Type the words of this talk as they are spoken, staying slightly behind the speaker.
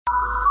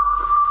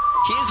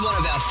Here's one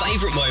of our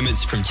favourite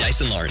moments from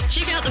Jason Lauren.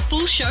 Check out the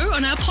full show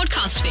on our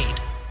podcast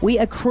feed. We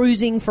are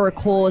cruising for a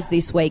cause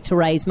this week to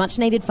raise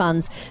much-needed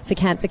funds for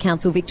Cancer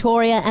Council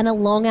Victoria, and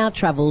along our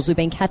travels we've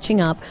been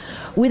catching up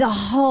with a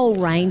whole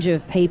range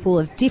of people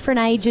of different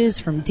ages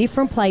from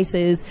different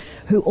places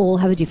who all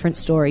have a different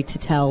story to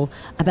tell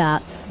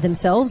about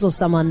themselves or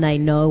someone they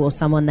know or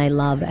someone they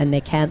love and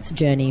their cancer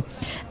journey.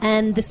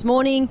 And this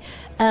morning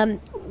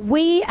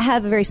we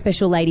have a very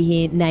special lady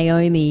here,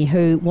 Naomi,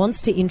 who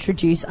wants to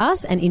introduce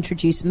us and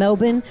introduce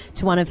Melbourne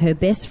to one of her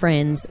best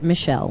friends,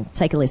 Michelle.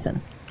 Take a listen.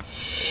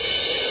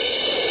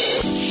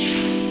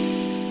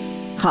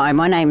 Hi,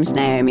 my name's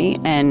Naomi,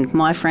 and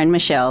my friend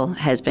Michelle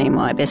has been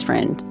my best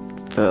friend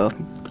for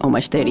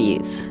almost 30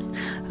 years.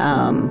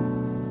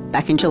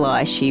 Back in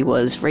July, she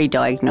was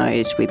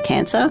re-diagnosed with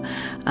cancer,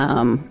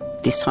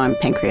 this time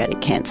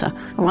pancreatic cancer.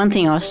 One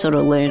thing I sort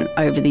of learned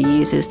over the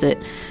years is that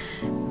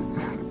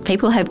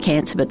people have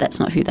cancer, but that's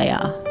not who they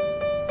are.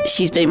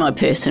 She's been my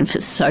person for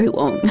so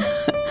long.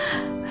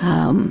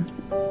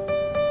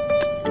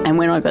 And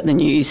when I got the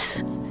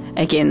news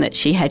again that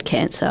she had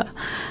cancer,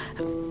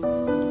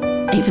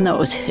 even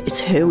though it's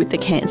her with the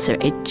cancer,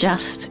 it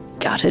just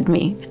gutted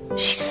me.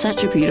 She's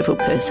such a beautiful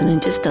person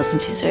and just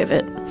doesn't deserve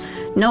it.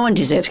 No one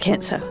deserves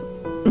cancer.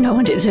 No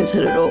one deserves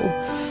it at all.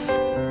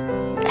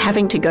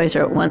 Having to go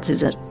through it once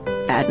isn't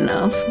bad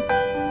enough,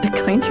 but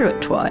going through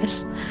it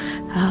twice,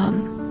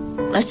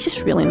 that's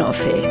just really not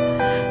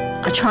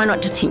fair. I try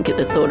not to think at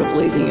the thought of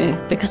losing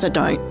her, because I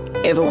don't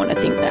ever want to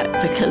think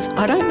that, because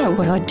I don't know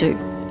what I'd do.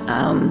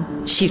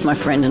 She's my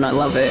friend and I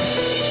love her.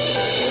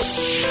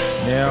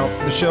 Now,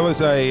 Michelle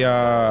is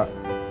a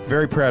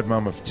very proud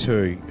mum of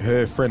two.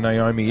 Her friend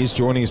Naomi is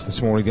joining us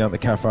this morning down at the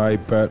cafe,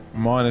 but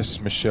minus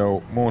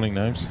Michelle. Morning,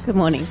 Names. Good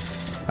morning.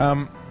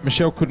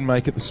 Michelle couldn't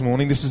make it this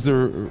morning. This is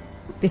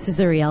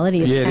the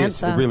reality of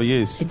cancer. It is. It really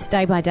is. It's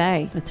day by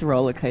day. It's a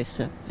roller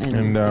coaster,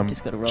 and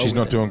just got to roll. She's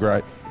not doing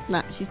great.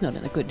 No, she's not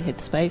in a good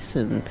headspace,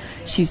 and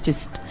she's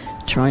just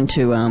trying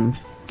to,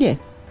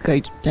 go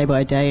day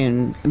by day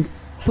and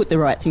put the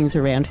right things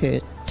around her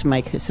to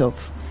make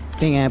herself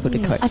being able to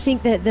cope. I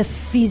think that the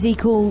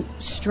physical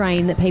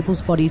strain that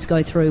people's bodies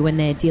go through when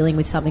they're dealing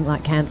with something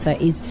like cancer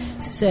is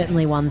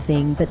certainly one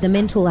thing, but the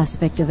mental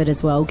aspect of it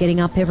as well,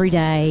 getting up every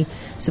day,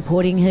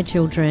 supporting her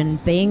children,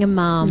 being a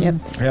mum,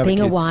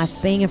 being a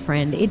wife, being a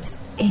friend, it's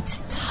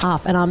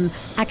tough. And I'm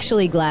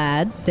actually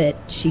glad that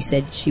she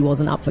said she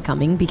wasn't up for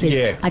coming, because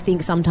I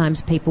think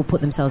sometimes people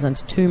put themselves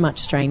under too much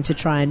strain to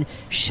try and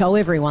show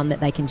everyone that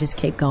they can just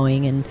keep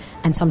going,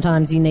 and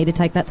sometimes you need to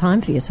take that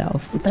time for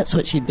yourself. That's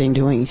what she'd been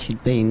doing.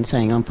 She'd been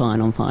saying, I'm fine.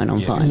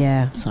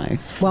 Yeah. So,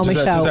 well, does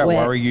Michelle, that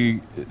worry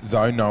you,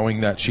 though,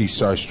 knowing that she's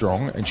so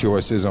strong and she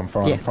always says, I'm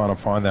fine, I'm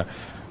fine, that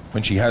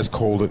when she has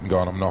called it and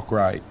gone, I'm not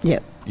great,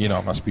 it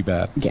must be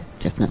bad? Yeah,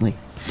 definitely.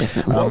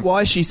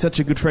 Why is she such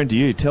a good friend to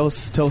you? Tell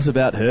us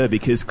about her,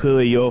 because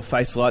clearly your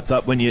face lights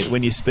up when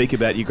you speak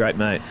about your great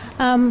mate.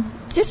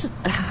 Just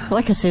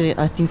like I said,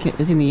 I think it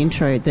was in the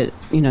intro that,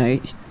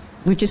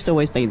 we've just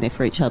always been there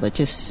for each other,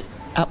 just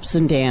ups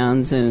and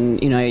downs, and,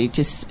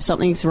 just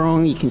something's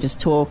wrong, you can just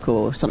talk,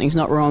 or something's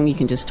not wrong, you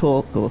can just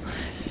talk, or,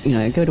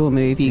 go to a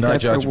movie, no go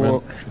judgment. for a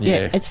walk.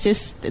 Yeah, it's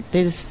just,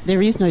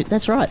 there is no,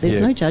 that's right,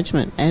 there's no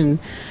judgment. And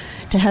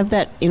to have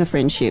that in a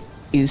friendship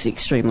is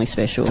extremely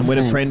special. And when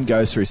a friend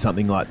goes through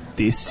something like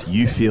this,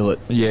 you feel it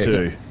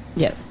too.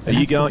 Yeah. Are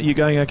you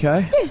going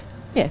okay?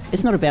 Yeah.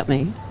 It's not about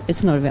me.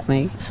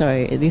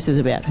 So this is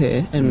about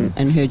her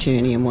and her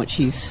journey and what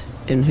she's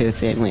and her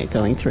family are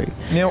going through.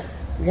 Now,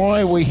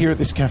 why are we here at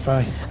this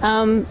cafe?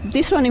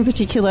 This one in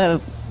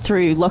particular,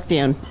 through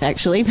lockdown,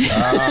 actually. Right.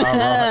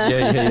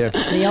 Yeah.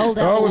 The old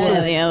L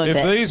word.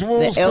 If these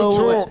walls could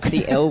talk.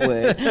 The L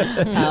word.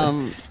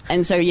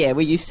 And so,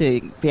 we used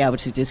to be able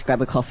to just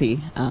grab a coffee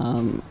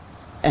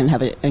and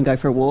have it and go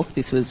for a walk.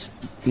 This was,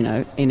 in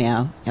our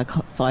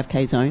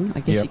 5K zone,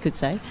 I guess you could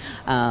say.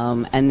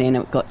 And then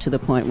it got to the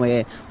point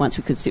where once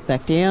we could sit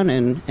back down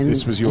and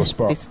this was your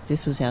spot.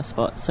 This was our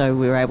spot. So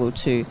we were able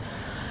to,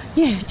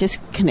 just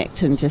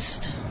connect and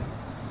just.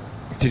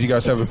 Did you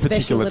guys have a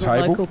particular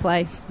table? Local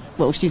place.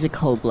 Well, she's a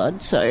cold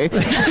blood, so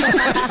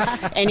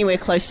anywhere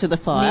close to the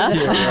fire.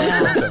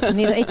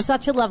 It's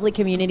such a lovely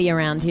community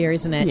around here,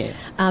 isn't it? Yeah.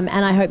 And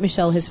I hope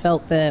Michelle has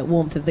felt the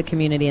warmth of the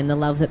community and the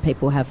love that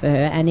people have for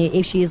her. And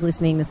if she is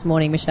listening this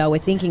morning, Michelle, we're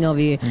thinking of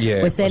you.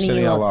 Yeah, we're sending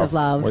you lots of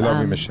love. We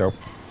love you, Michelle.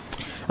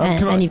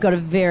 And you've got a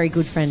very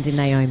good friend in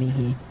Naomi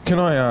here. Can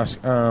I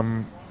ask,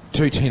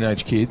 two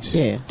teenage kids,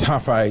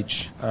 tough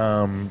age,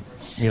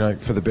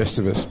 for the best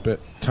of us, but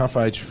tough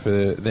age for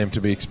them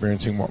to be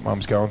experiencing what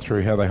Mum's going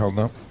through. How are they holding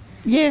up?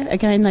 Yeah,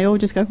 again, they all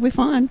just go, we're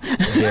fine.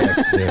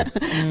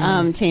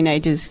 Yeah.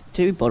 Teenagers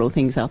do bottle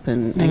things up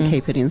and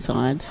keep it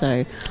inside.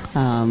 So,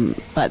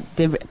 but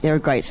they're a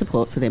great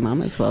support for their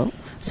mum as well.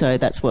 So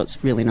that's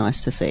what's really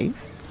nice to see.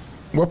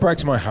 What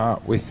breaks my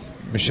heart with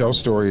Michelle's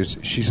story is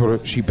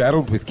she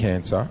battled with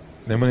cancer,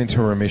 then went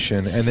into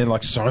remission, and then,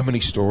 like so many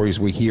stories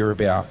we hear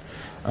about,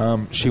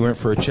 she went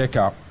for a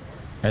checkup,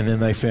 and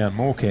then they found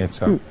more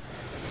cancer,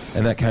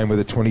 and that came with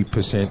a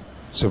 20%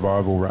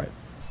 survival rate.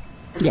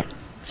 Yeah,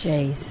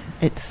 Jeez.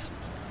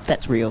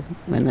 that's real,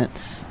 and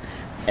that's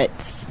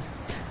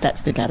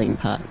the gutting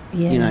part.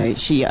 Yeah. You know,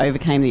 she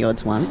overcame the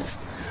odds once.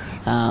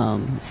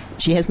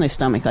 She has no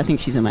stomach. I think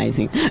she's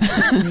amazing.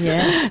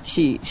 Yeah.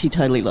 She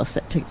totally lost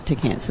that to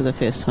cancer the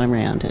first time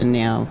round, and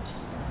now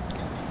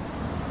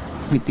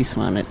with this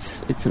one,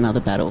 it's another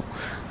battle.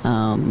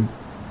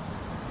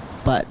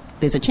 But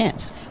there's a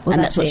chance. Well,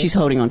 and that's what she's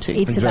holding on to.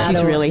 It's a She's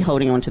battle. really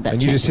holding on to that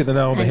And chance. you just hit the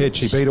nail on the head.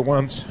 She beat it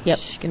once. Yep.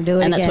 She can do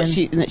it and again. that's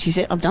what she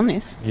said, I've done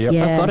this. Yep.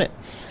 Yeah. I've got it.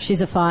 She's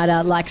a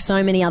fighter, like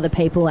so many other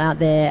people out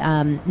there.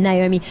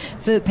 Naomi,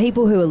 for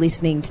people who are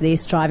listening to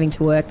this, driving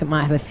to work that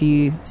might have a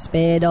few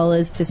spare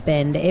dollars to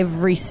spend,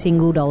 every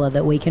single dollar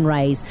that we can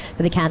raise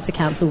for the Cancer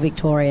Council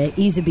Victoria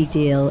is a big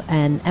deal.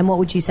 And what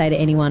would you say to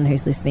anyone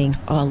who's listening?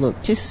 Oh,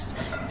 look, there's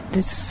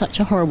such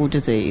a horrible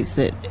disease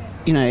that,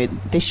 you know,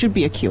 there should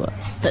be a cure.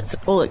 That's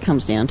all it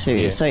comes down to.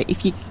 Yeah. So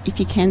if you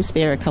can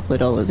spare a couple of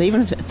dollars,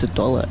 even if it's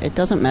 $1, it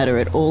doesn't matter.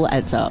 It all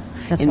adds up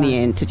That's in right. the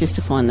end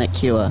to find that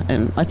cure.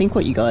 And I think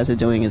what you guys are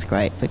doing is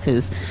great,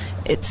 because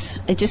it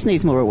just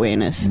needs more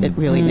awareness. It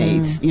really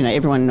needs, you know,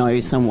 everyone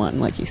knows someone,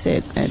 like you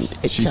said, and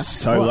it's She's just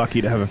so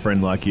lucky to have a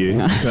friend like you.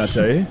 Can I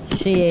tell you?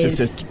 She is.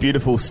 Just a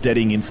beautiful,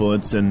 steadying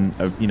influence and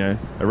a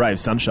ray of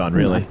sunshine,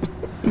 really.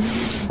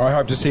 I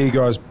hope to see you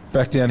guys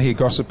back down here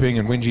gossiping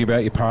and whinging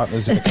about your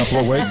partners in a couple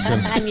of weeks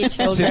And your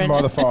sitting children.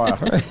 by the fire.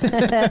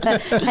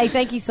 Hey,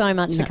 thank you so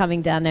much for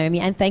coming down, Naomi,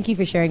 and thank you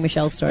for sharing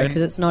Michelle's story, And-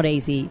 because it's not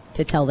easy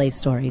to tell these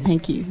stories.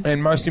 Thank you.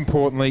 And most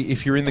importantly,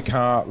 if you're in the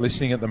car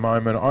listening at the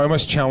moment, I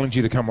almost challenge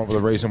you to come up with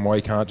a reason why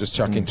you can't just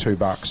chuck in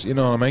 $2. You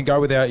know what I mean? Go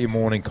without your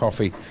morning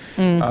coffee.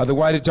 The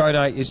way to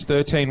donate is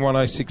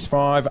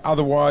 131065.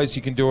 Otherwise,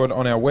 you can do it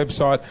on our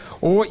website,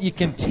 or you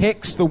can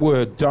text the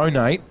word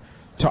donate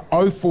to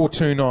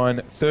 0429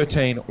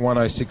 13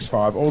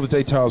 1065. All the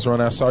details are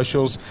on our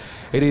socials.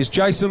 It is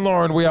Jason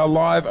Lauren. We are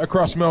live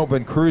across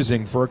Melbourne,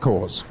 cruising for a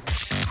cause.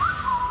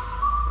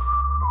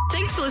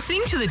 Thanks for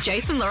listening to the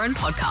Jason Lauren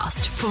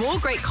podcast. For more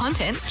great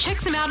content, check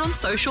them out on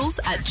socials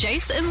at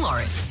Jason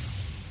Lauren.